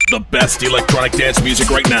The best electronic dance music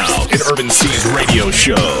right now in Irvin C's radio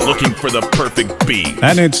show. Looking for the perfect beat.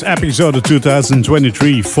 And it's episode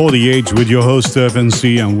 2023, 48 with your host Irvin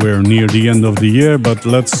C. And we're near the end of the year, but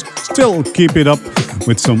let's still keep it up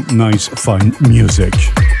with some nice, fun music.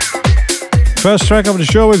 First track of the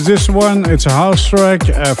show is this one. It's a house track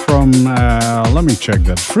from, let me check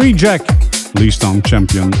that, Free Jack, released on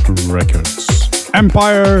Champion Records.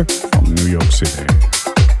 Empire from New York City.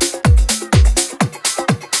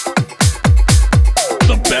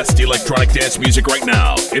 The best electronic dance music right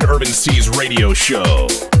now in Irvin C's radio show.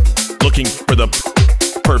 Looking for the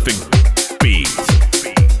perfect beat.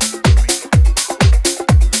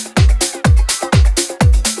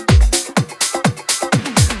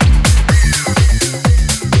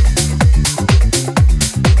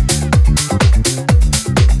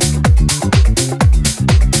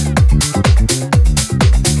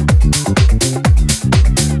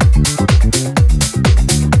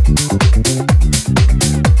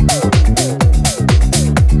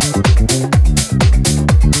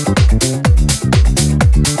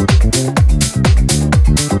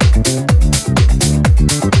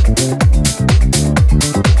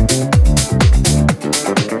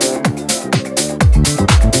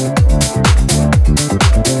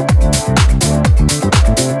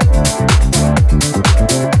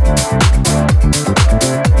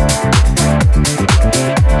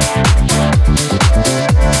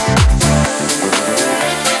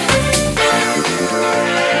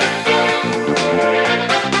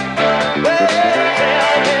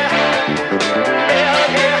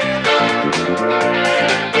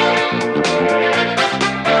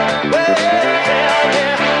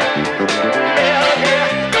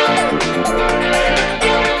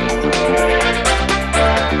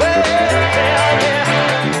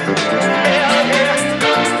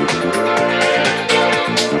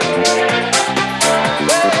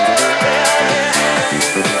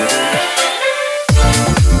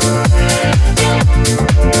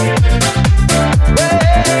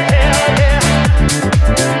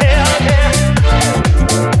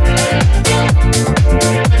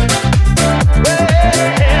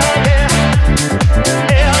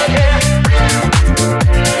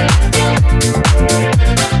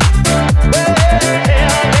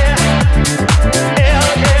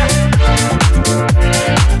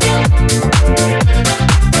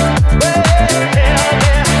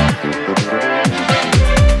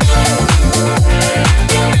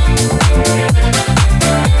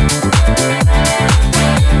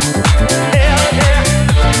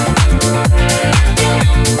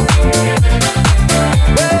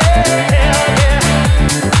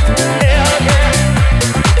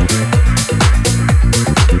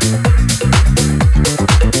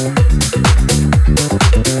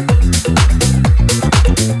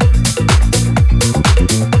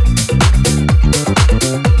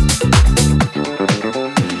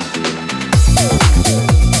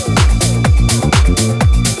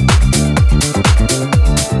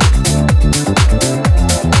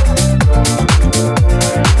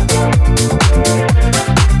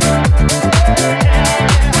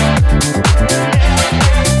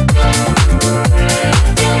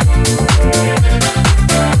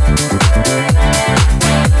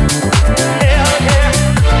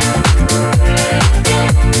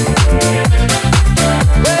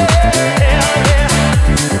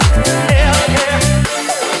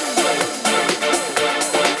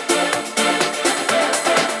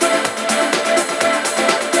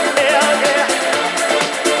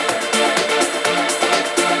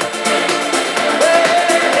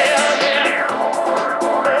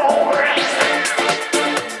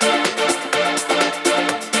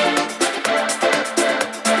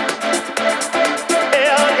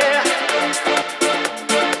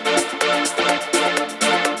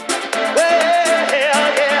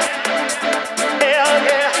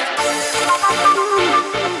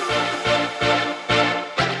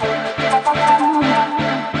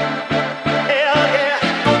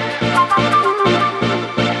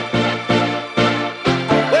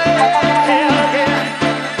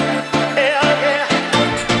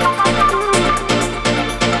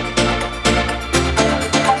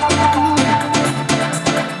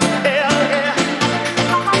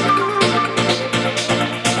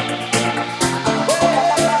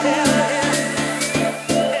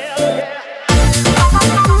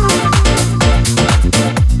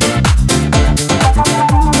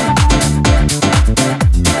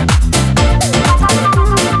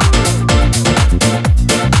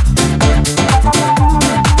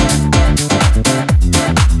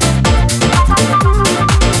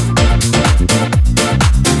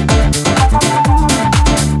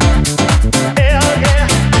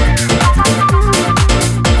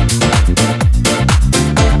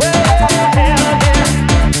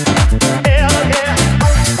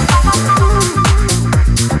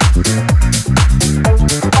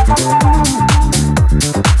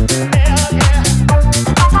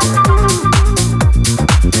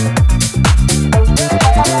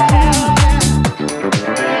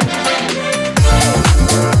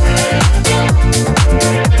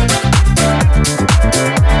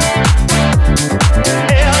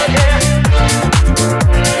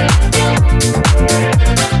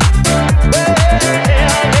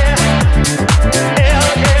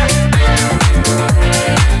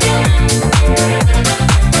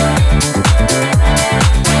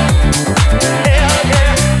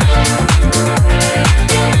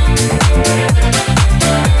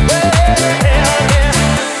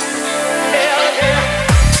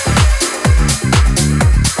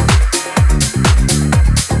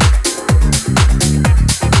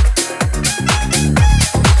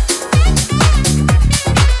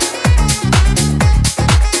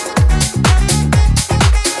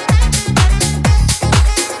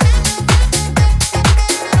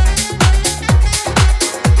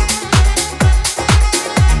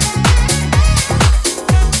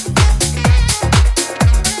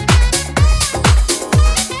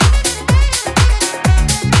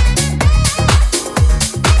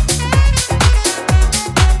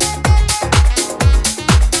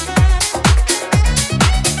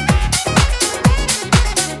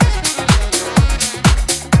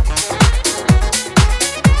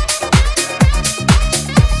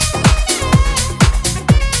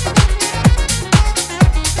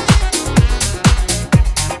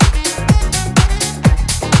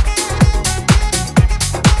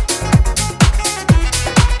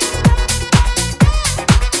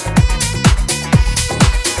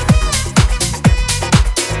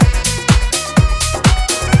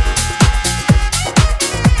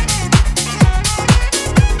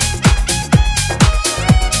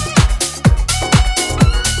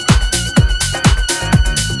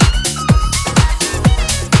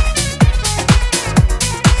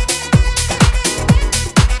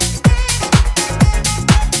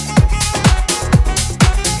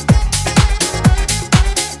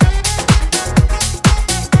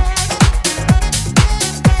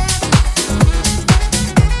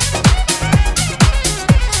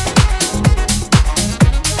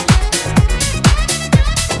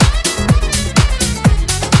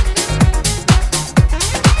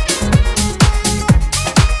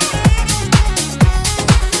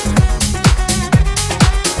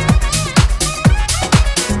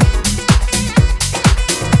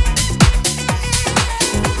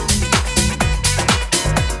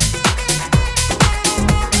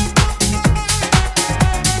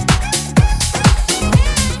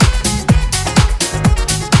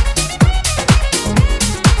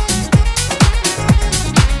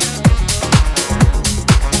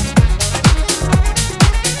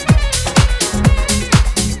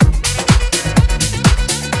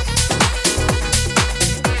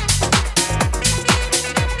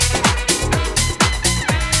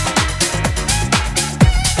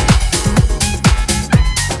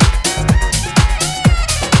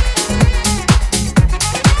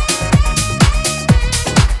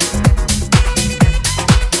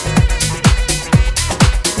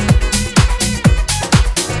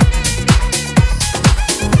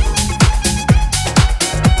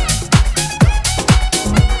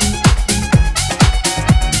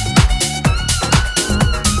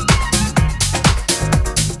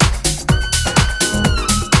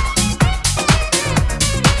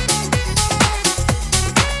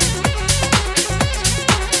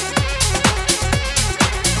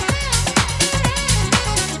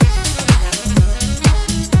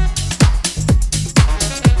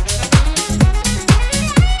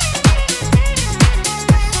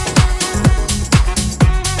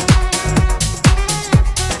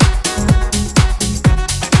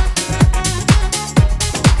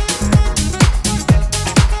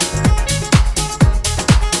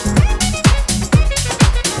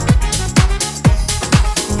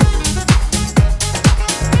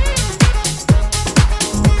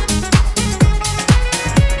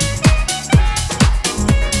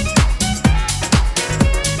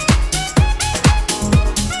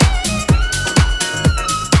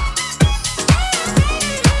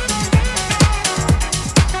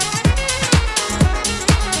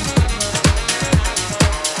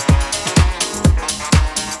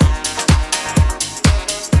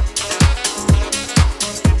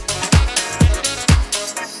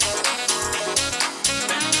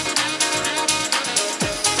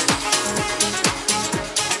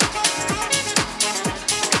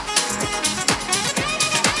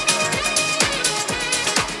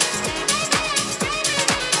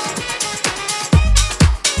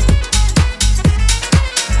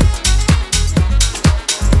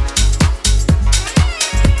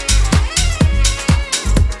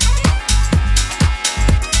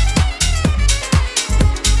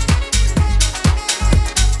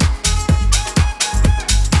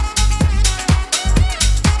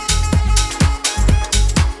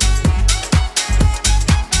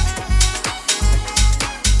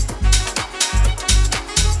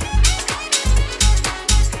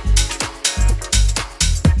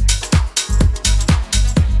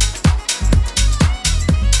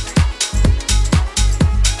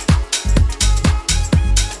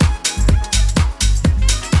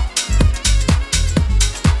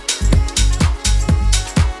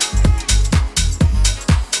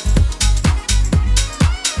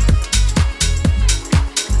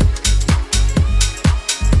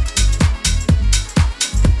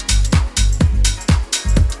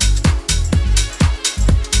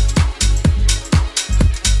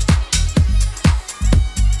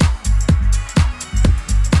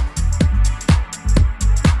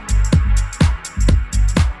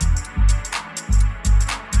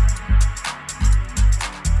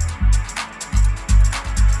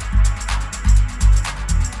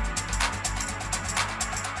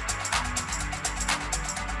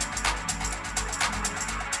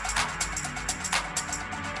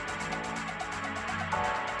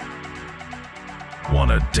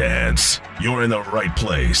 wanna dance? You're in the right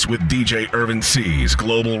place with DJ Irvin C's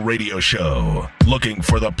Global Radio Show. Looking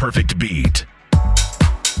for the perfect beat.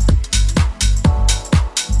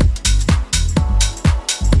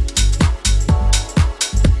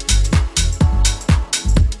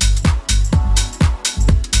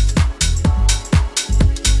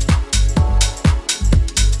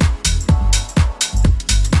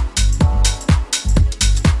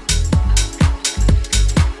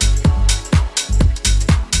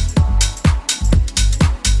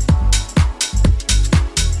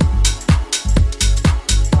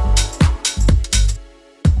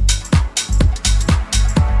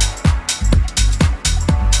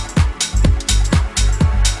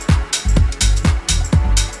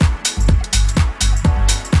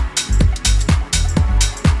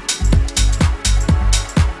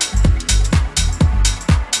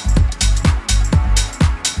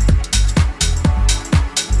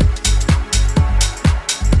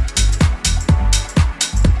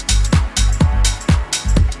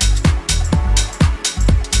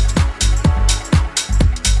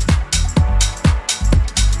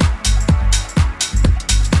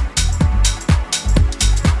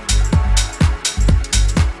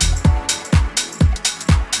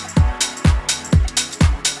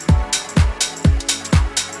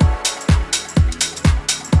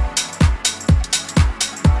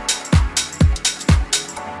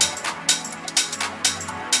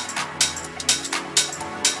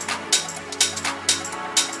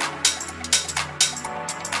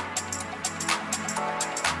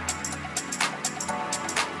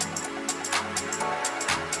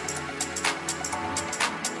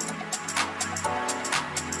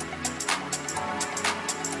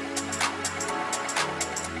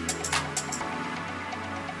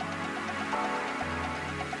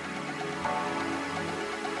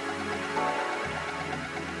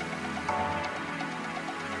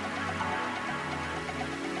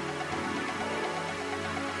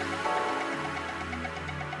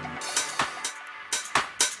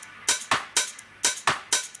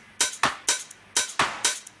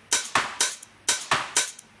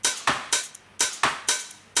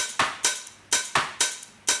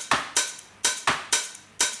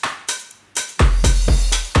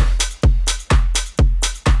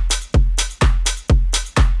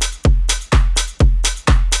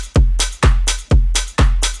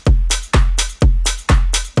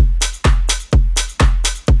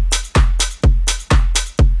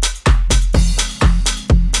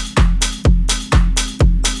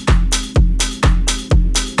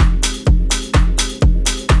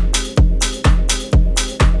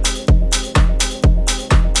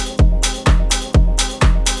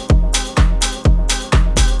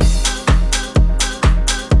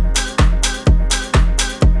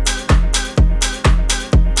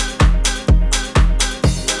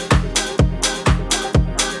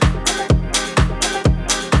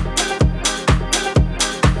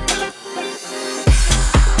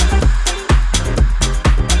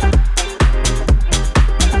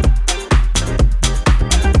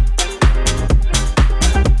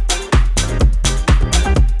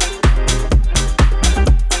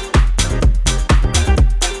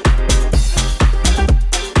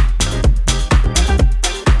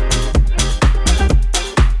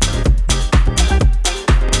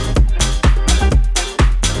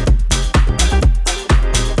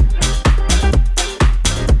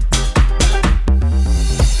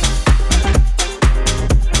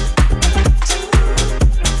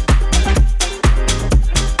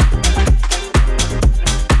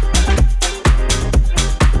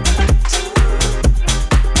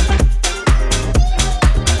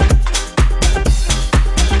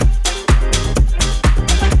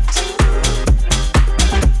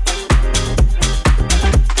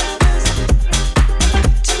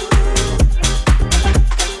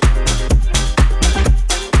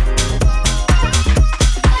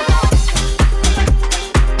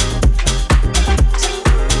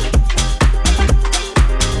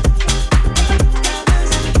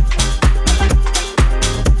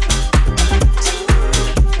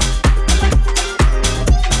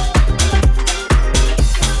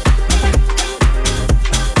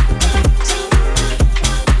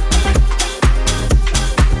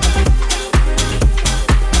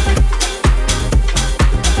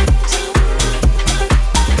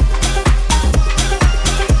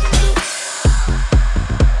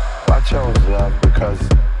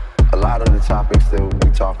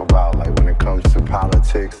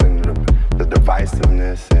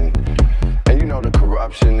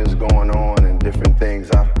 corruption is going on and different things.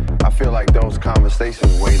 I feel like those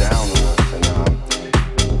conversations weigh down on us.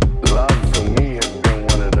 And love for me has been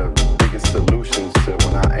one of the biggest solutions to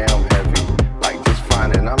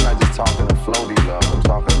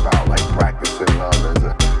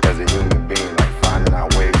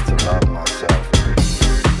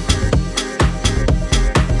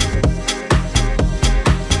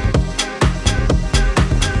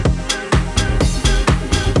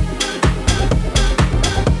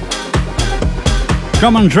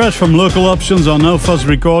Common thread from local options on No Fuss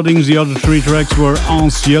Recordings. The other three tracks were En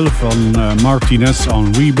Ciel from Martinez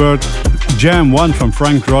on Rebirth, Jam 1 from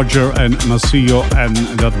Frank Roger and Macillo, and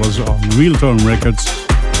that was on Real Tone Records.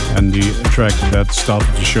 And the track that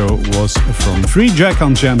started the show was from Free Jack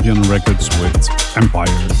on Champion Records with Empire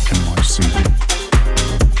NYC.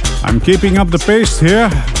 I'm keeping up the pace here.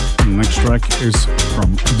 The next track is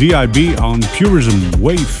from DIB on Purism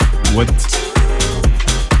Wave with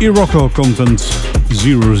Irocco Content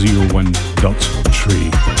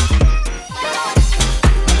 001.3.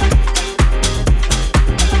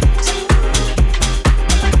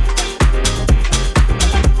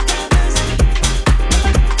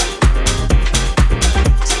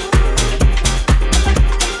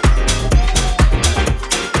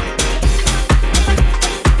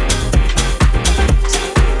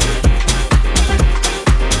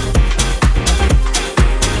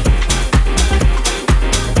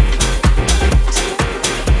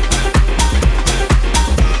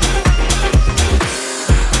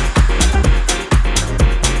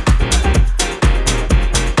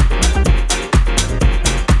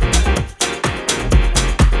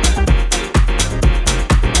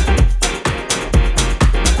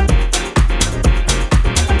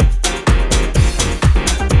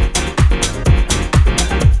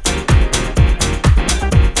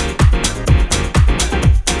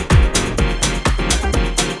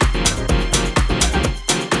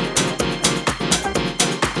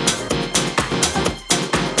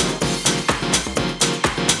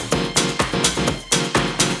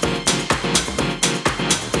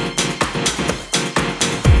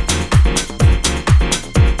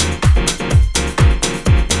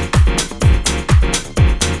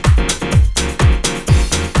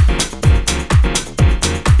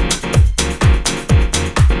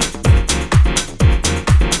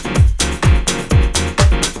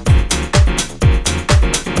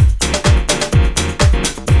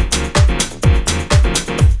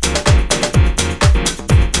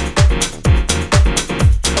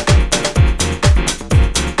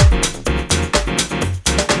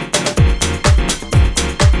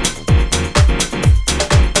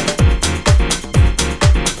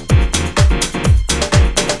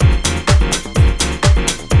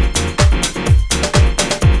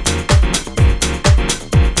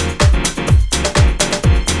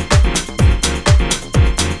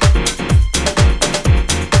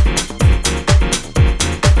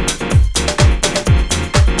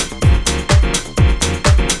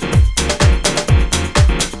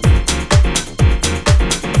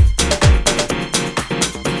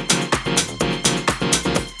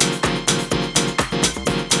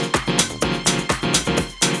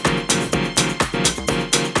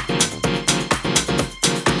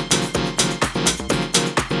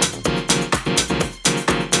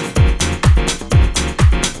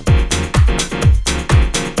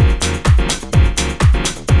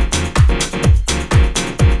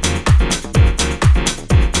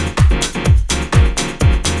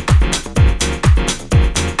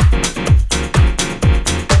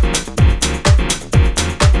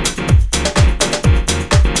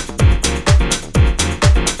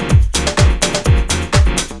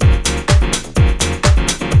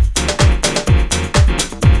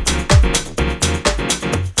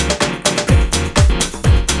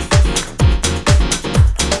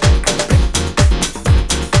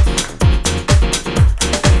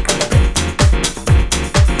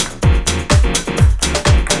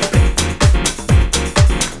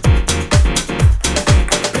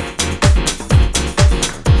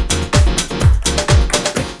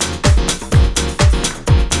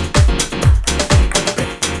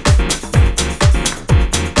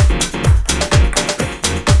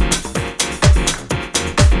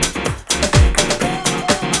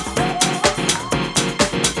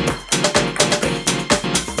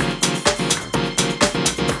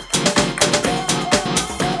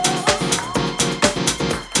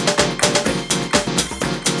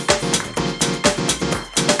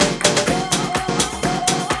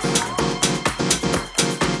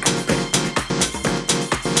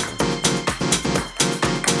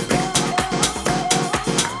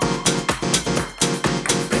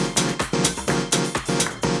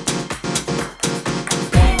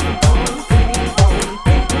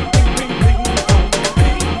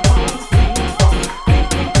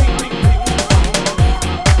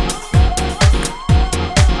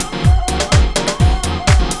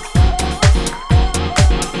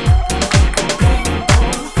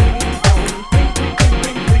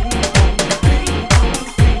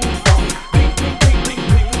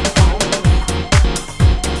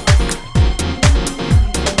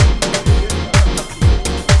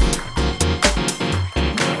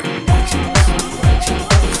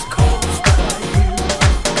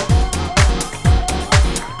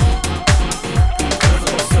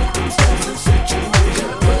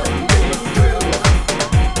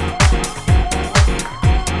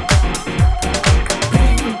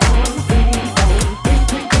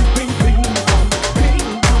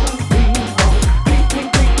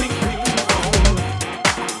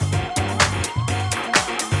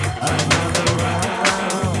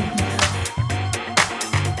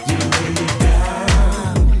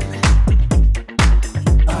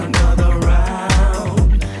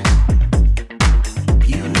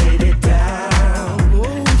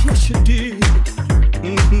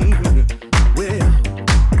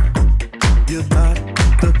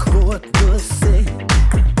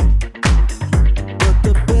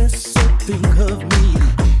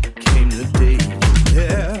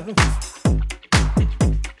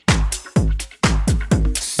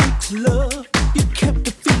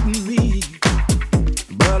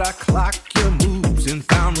 but I clocked your moves and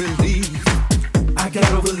found relief. I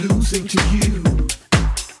got over losing to you.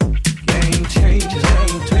 Game changer,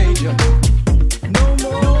 game changer. No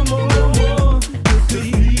more, no more, no more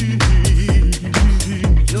defeat.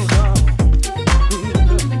 No more.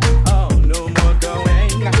 Oh, no more going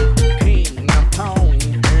ping pong,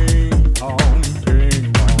 ping pong,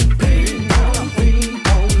 ping pong, ping pong, ping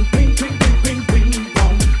pong, ping ping ping ping ping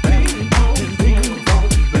pong, ping pong, ping pong,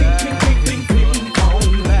 ping ping ping ping pong,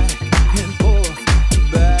 back and forth,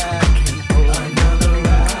 back and forth, another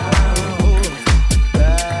round,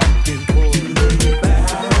 back and forth,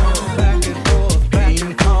 back and forth, ping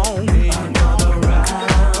pong, another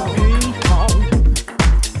round, ping pong.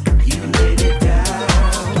 You laid it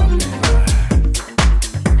down,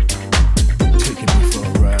 taking me for a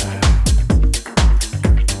ride,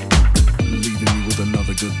 leaving me with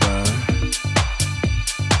another goodbye.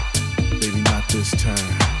 Baby, not this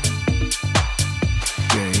time.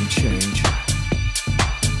 Game changer.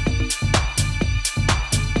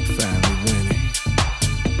 Finally winning.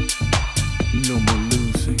 No more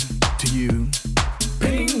losing to you.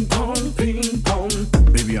 Ping pong, ping pong.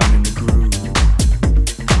 Baby, I'm in the groove.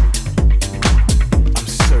 I'm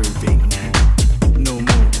serving. No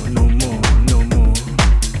more, no more, no more.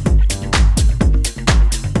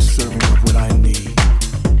 Serving up what I need.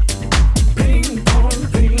 Ping pong,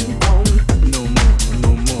 ping pong. No more,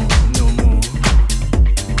 no more, no more.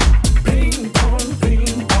 Ping pong,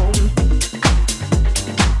 ping pong.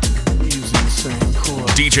 Using the same chord.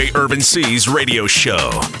 DJ Irvin C's radio show.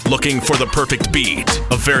 Looking for the perfect beat.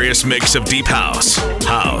 A various mix of deep house,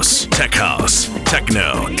 house,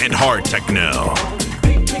 techno, and hard techno.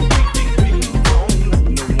 Ping, ping, ping, ping, ping pong.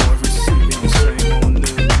 No more receiving the same old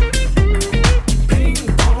news. Ping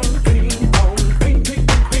pong, ping pong. Ping, ping,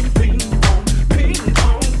 ping, ping, ping pong. Ping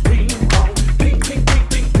pong, ping pong. Ping, ping, ping,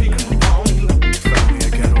 ping, ping pong. Finally, I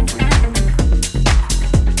got over you.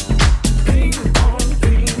 Ping pong,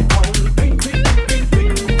 ping pong. Ping, ping, ping, ping,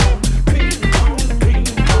 ping pong. Ping pong, ping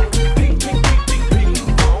pong. Ping, ping, ping, ping, ping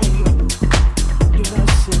pong. Did I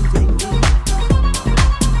send it?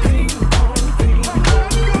 Ping pong, ping pong.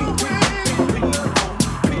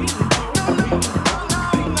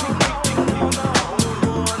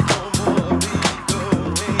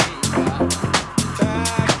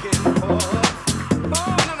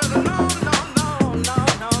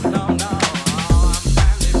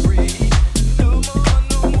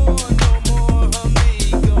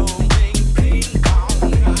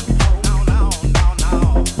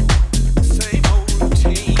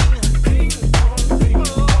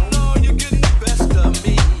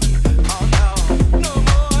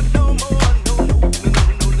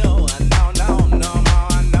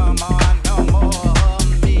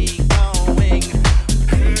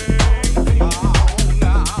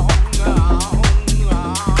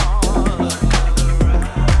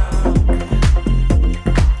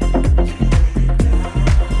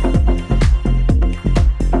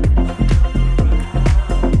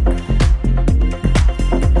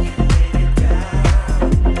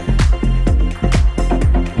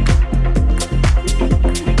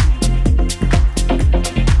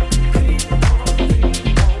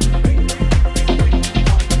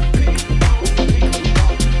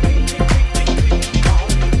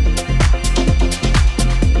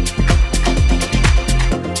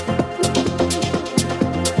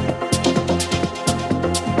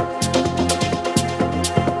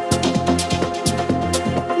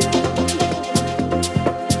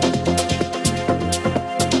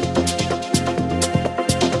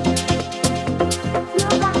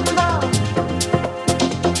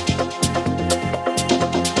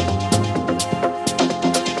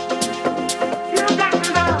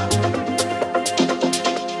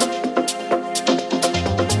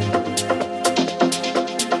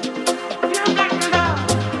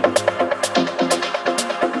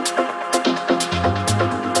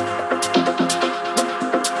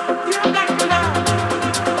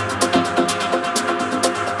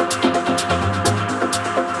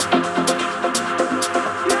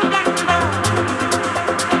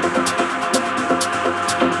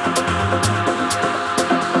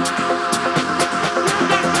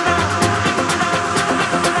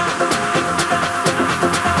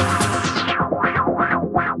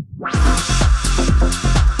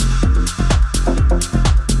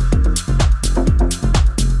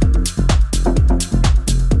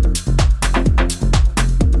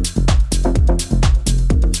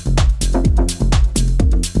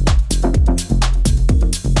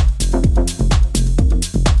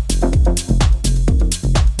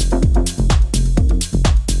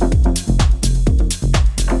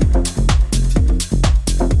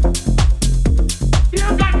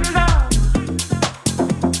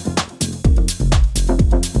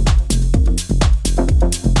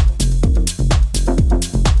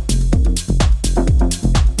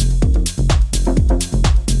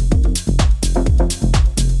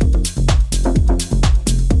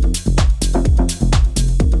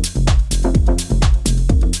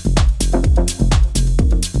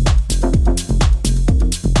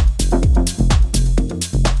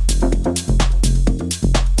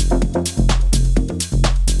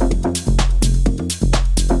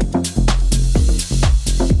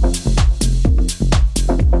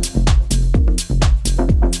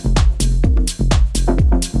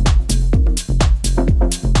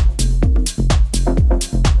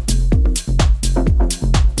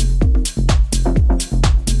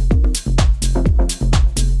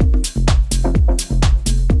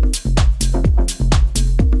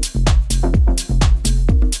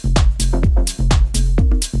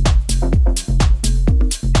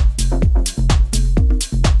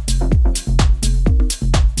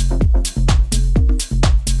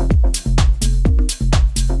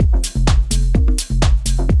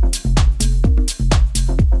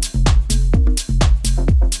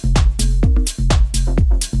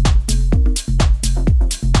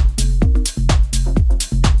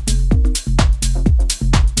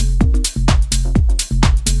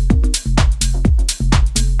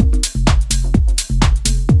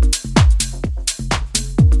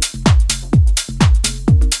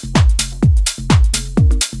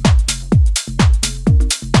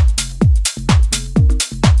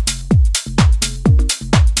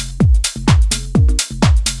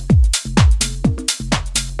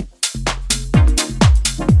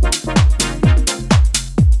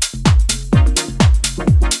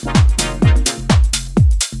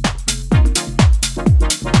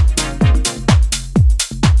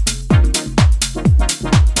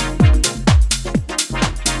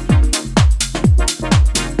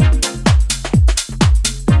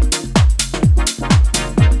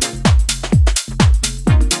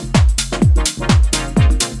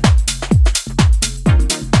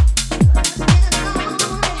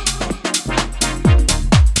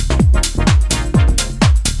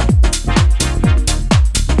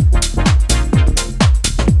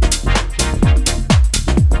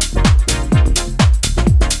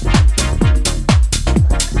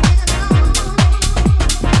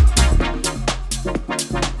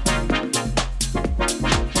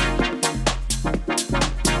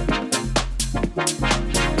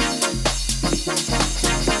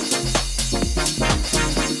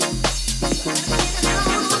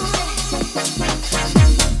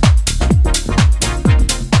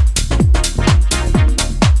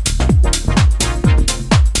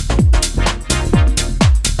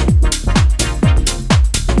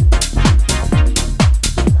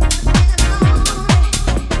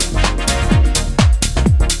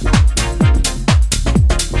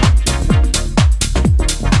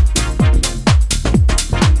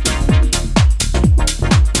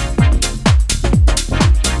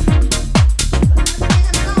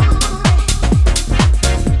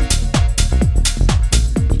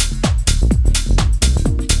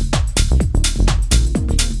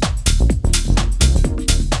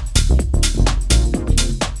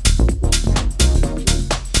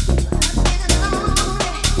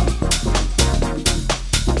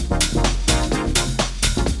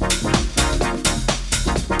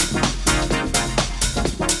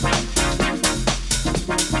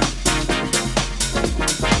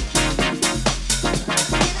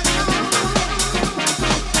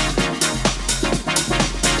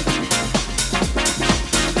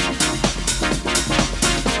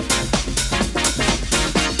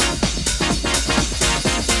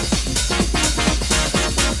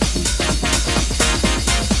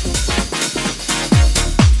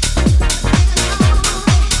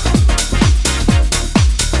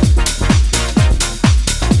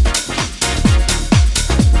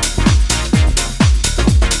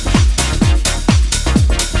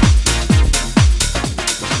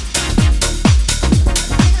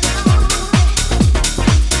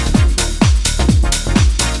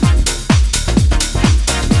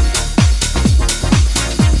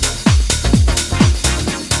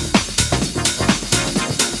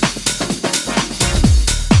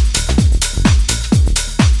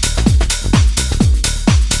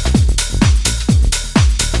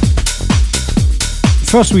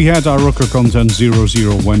 First we had our rocker content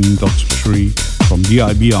 001.3 from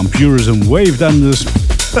DIB on Purism Wave, then the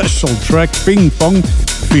special track Ping Pong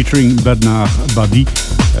featuring Bernard Badi,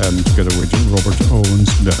 together with Robert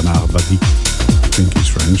Owens. Bernard Badi, I think he's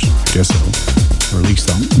French, I guess so.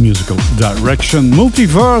 Released on Musical Direction.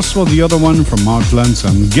 Multiverse was the other one from Mark Lentz,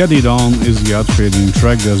 and Get It On is the outfading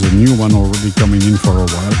track. There's a new one already coming in for a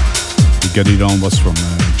while. The Get It On was from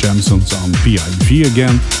Jamsons on PIV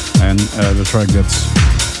again, and the track that's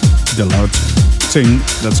the loud thing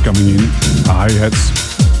that's coming in, hi-hats,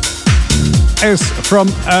 is from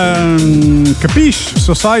Capiche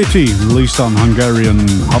Society, released on Hungarian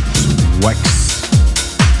Hot Wax.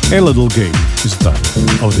 A Little Game is the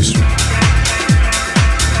title of this track.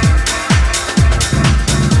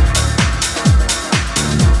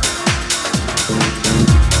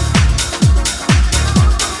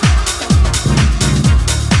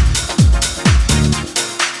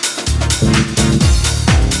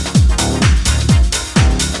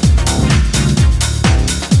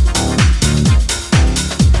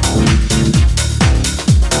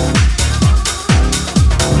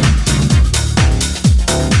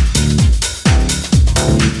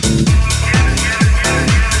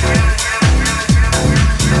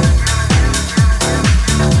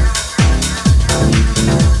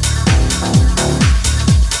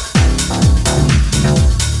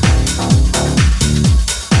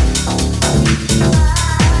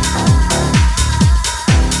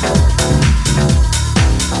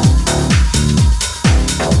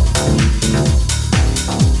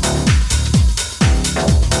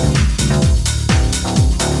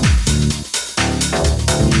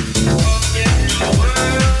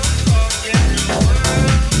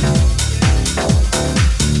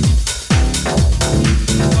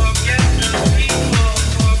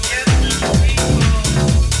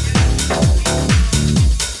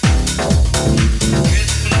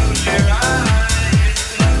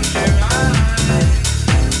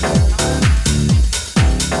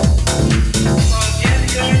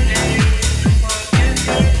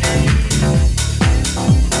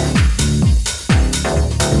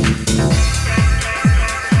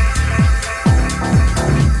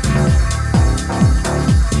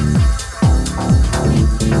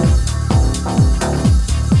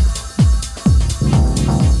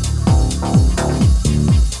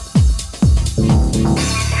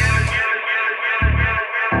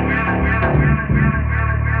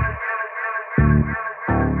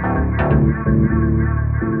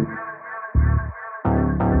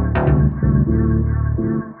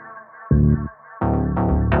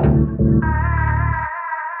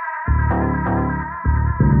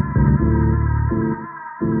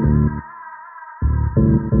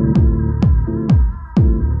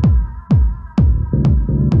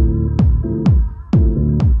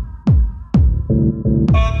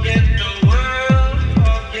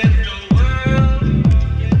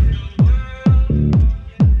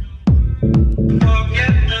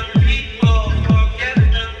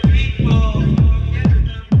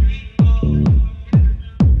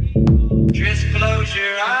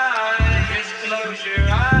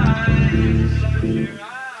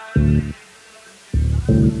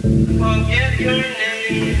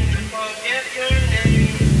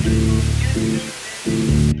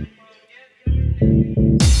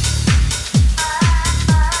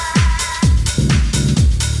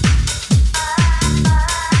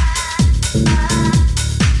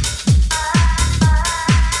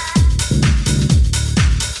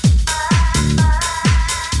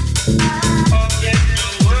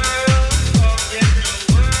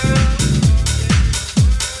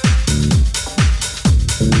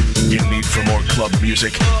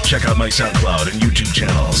 Check out my SoundCloud and YouTube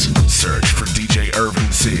channels. Search for DJ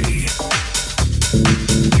Irvin C.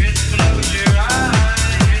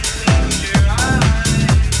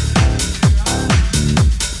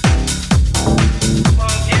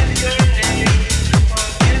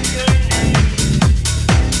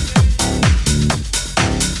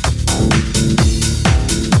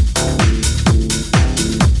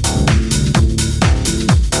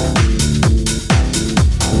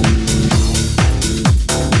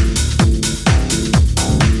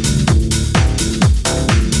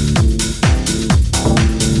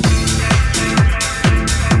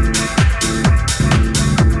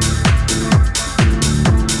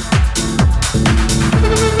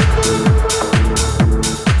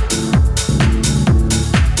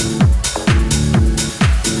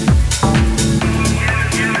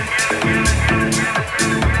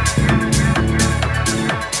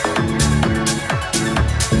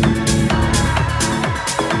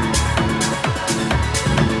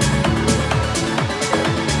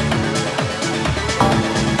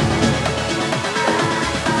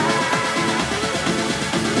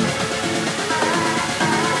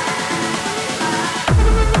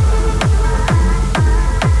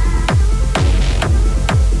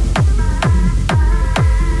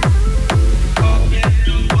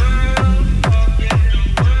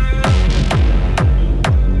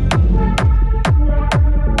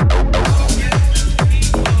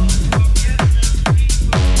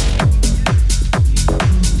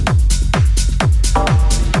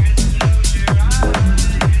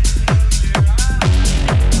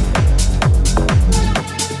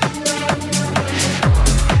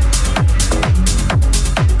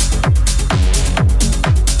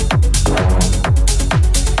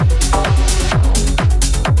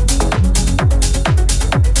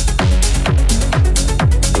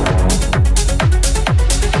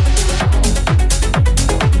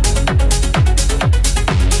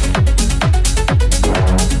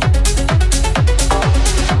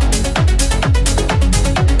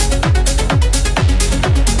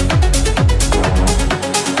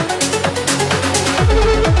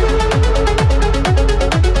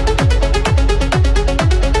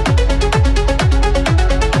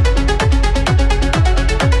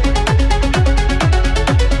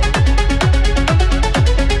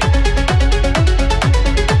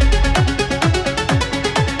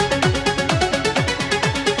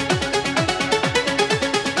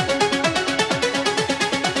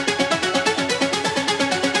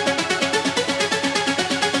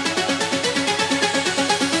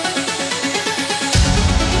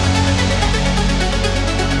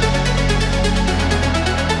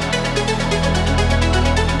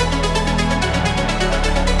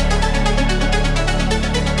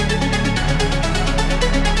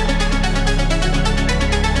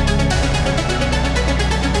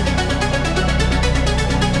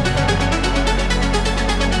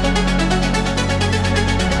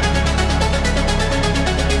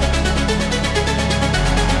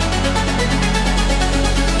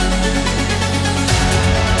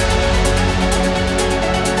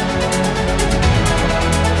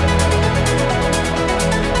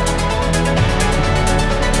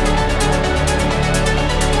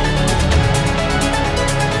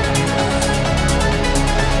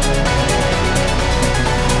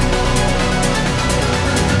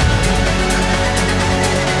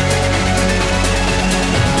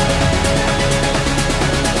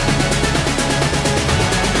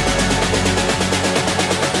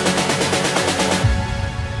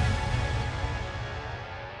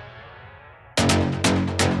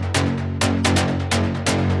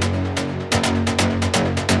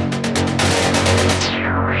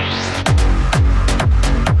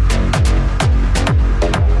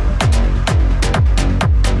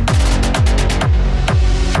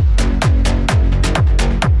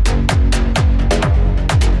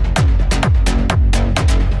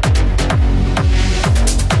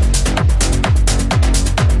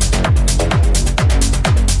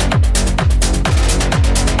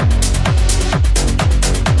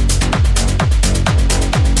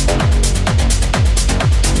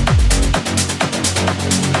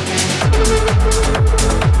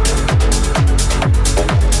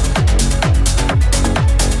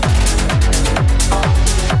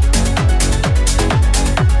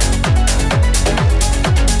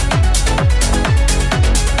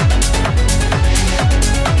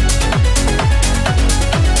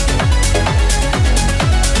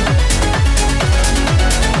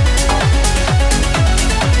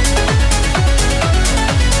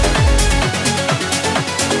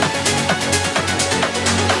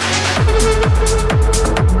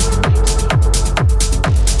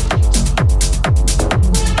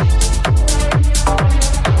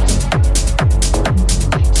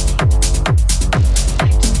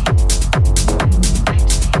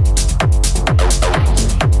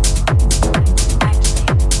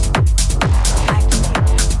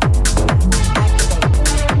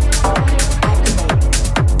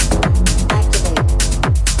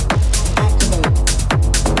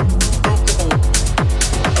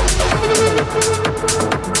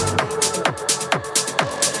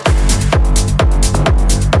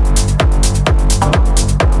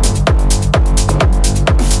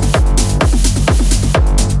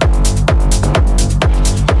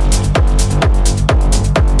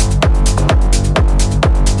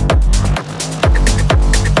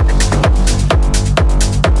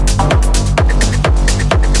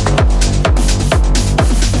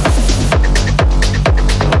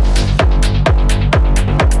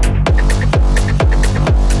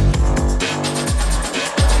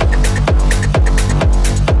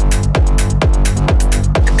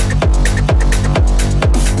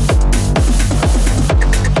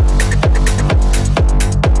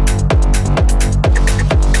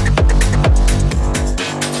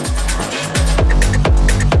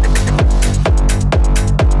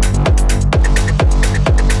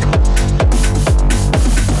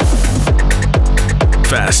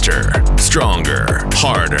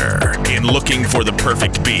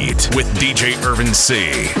 perfect beat with DJ Irvin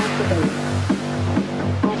C.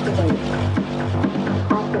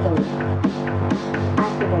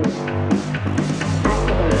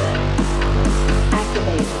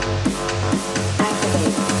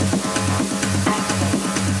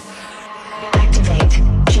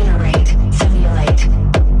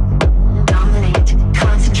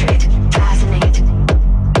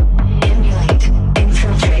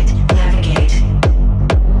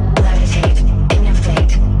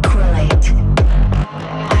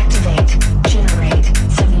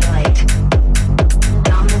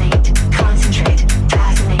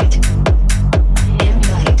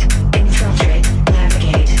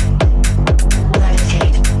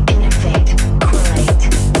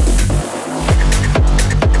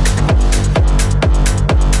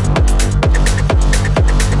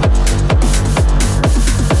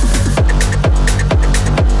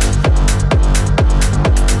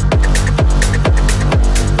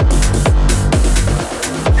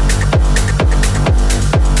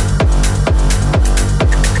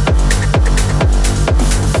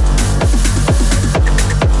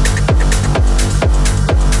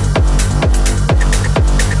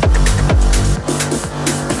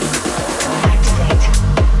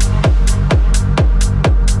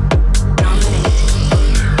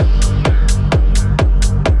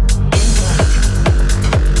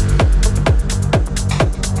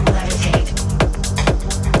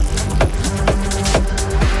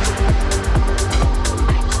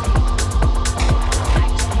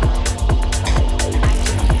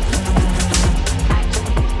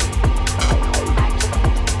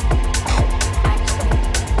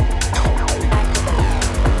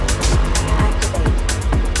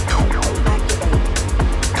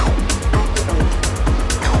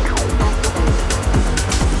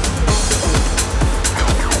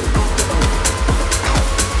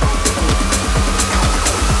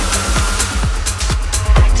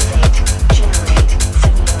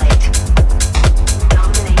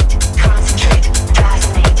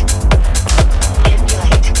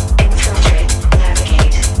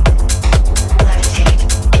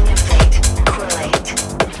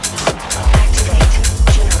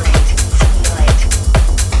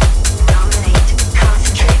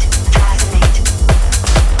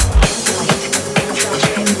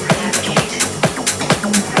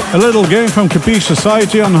 A little game from Capiche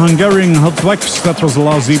Society on Hungarian Hot Wax. That was the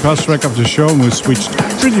last deep house track of the show, and we switched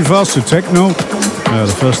pretty fast to techno.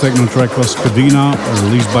 The first techno track was Kadena,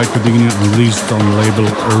 released by Kadena, released on label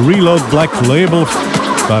Reload Black Label.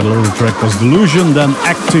 Title of the track was Delusion. Then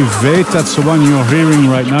Activate, that's the one you're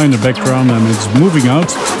hearing right now in the background, and it's moving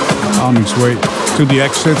out on its way to the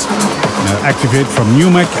exit. Activate from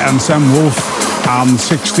Numek and Sam Wolf on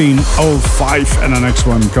 1605, and the next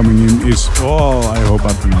one coming in is, I hope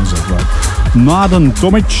I pronounce that right, Mladen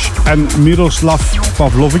Tomic and Miroslav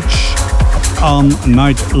Pavlovic on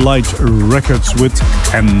Night Light Records with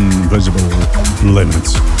Invisible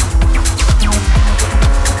Limits.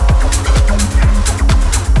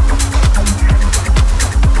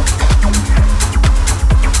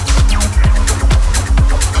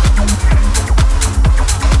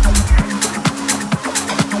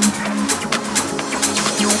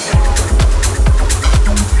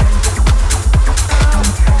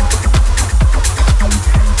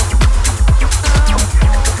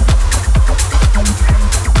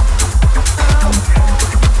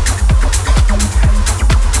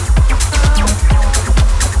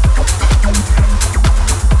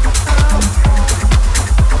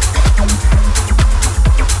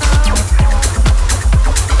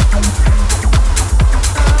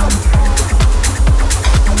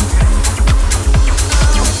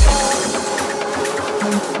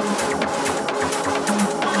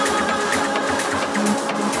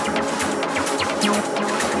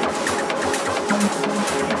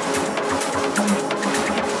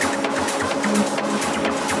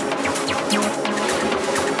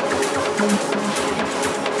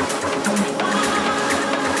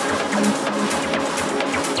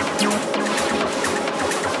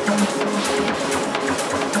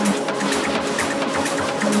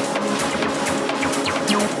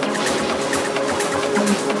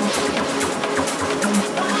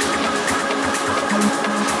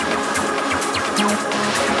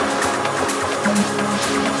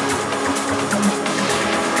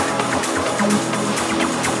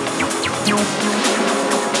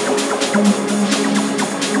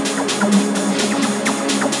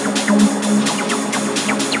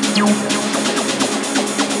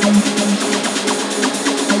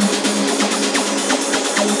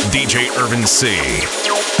 DJ Irvin C.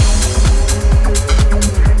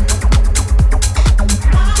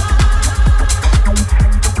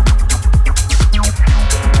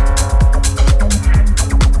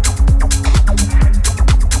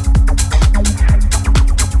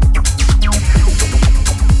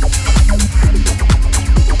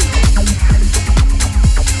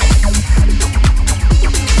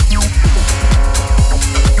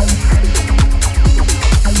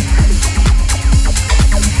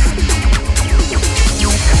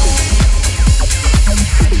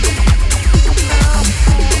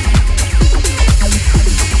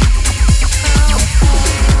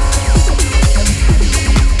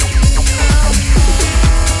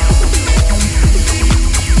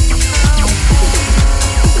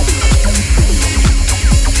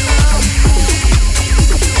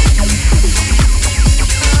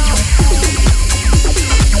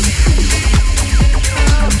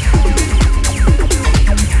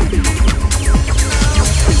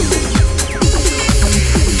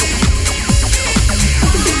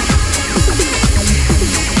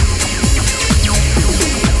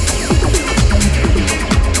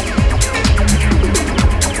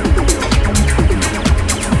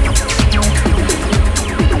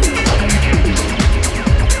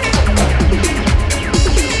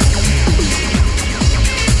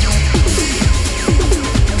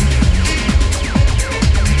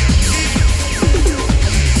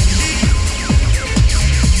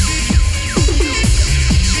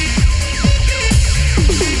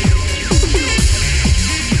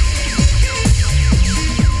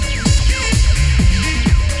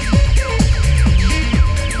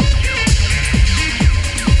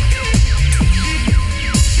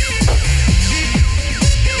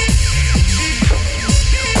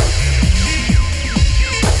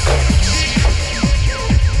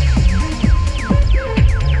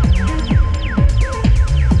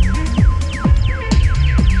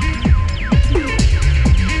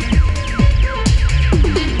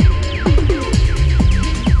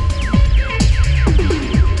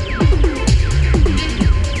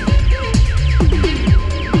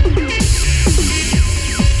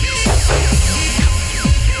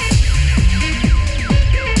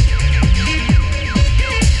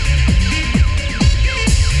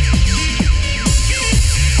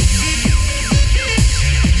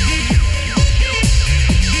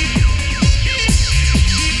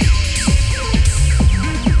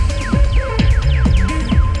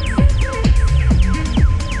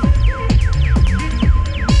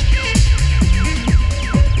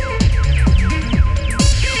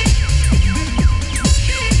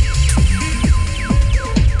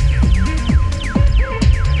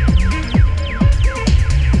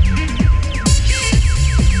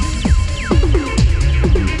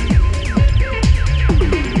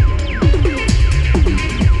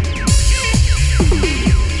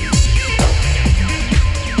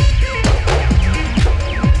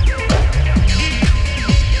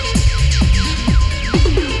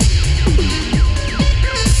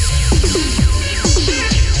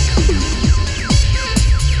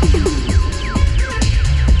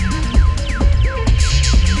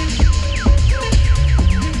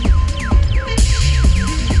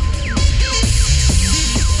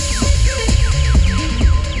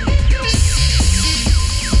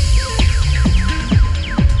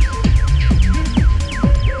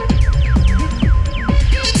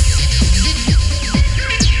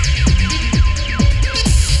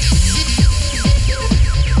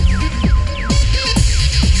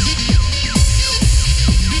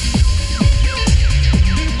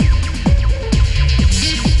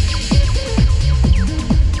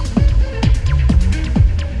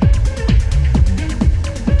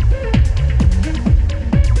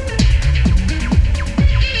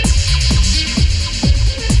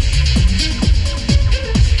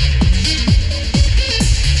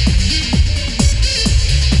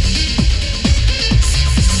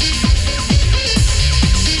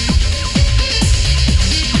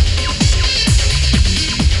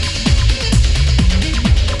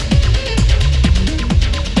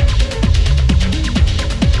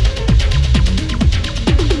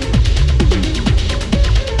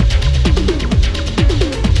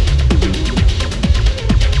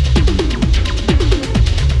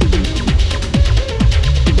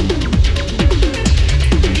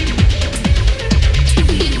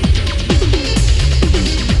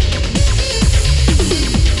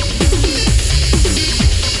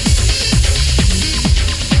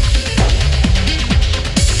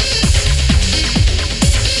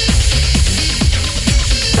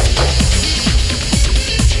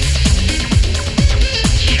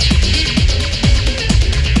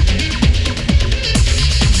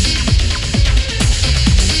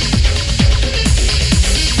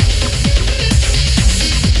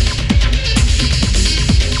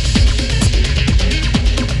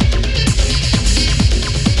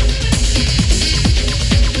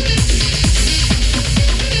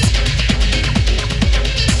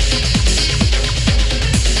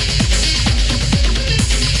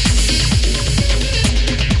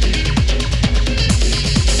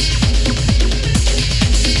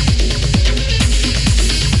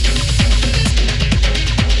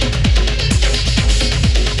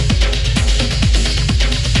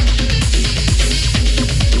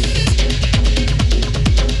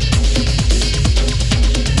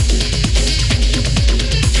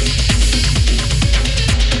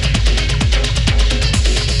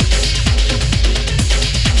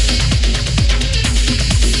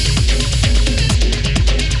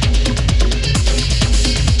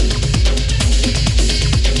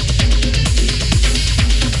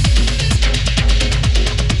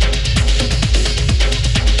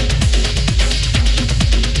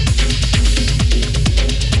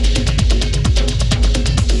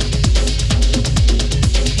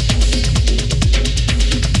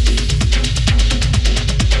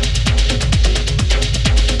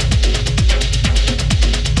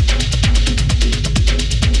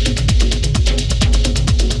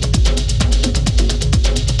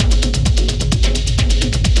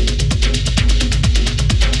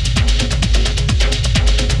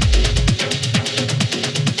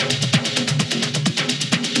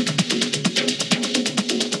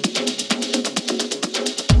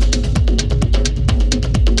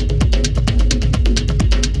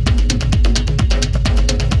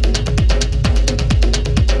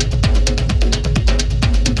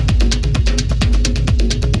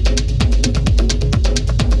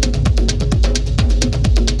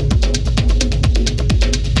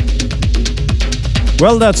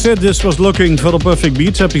 Well, that's it. This was Looking for the Perfect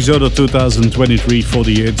Beats, episode of 2023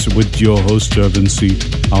 48 with your host, Irvin C,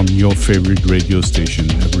 on your favorite radio station.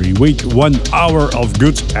 Every week, 1 hour of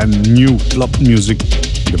good and new club music,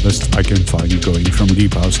 the best I can find, going from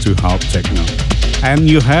deep house to hard techno. And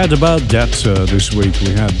you heard about that this week. We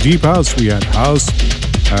had deep house, we had house,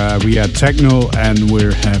 we had techno, and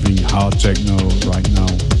we're having hard techno right now.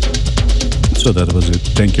 So that was it.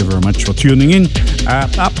 Thank you very much for tuning in.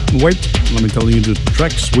 Wait, let me tell you the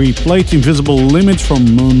tracks. We played Invisible Limit from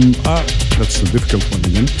that's the difficult one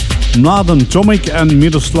again. Mladen Tomic and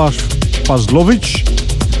Miroslav Pavlovic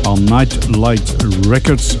on Night Light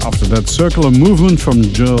Records. After that, Circular Movement from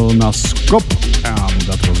Jonas Kopp, and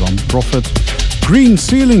that was on Prophet. Green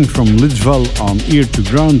Ceiling from Lidval on Ear to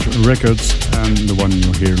Ground Records, and the one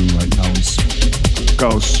you're hearing right now is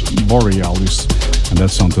Chaos Borealis. And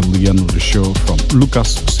that's until the end of the show from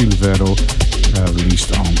Lucas Silvero,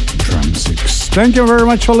 released on Drum 6. Thank you very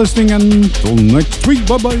much for listening, and until next week,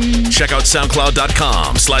 bye-bye. Check out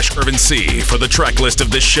SoundCloud.com/IrvinC for the track list of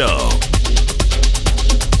this show.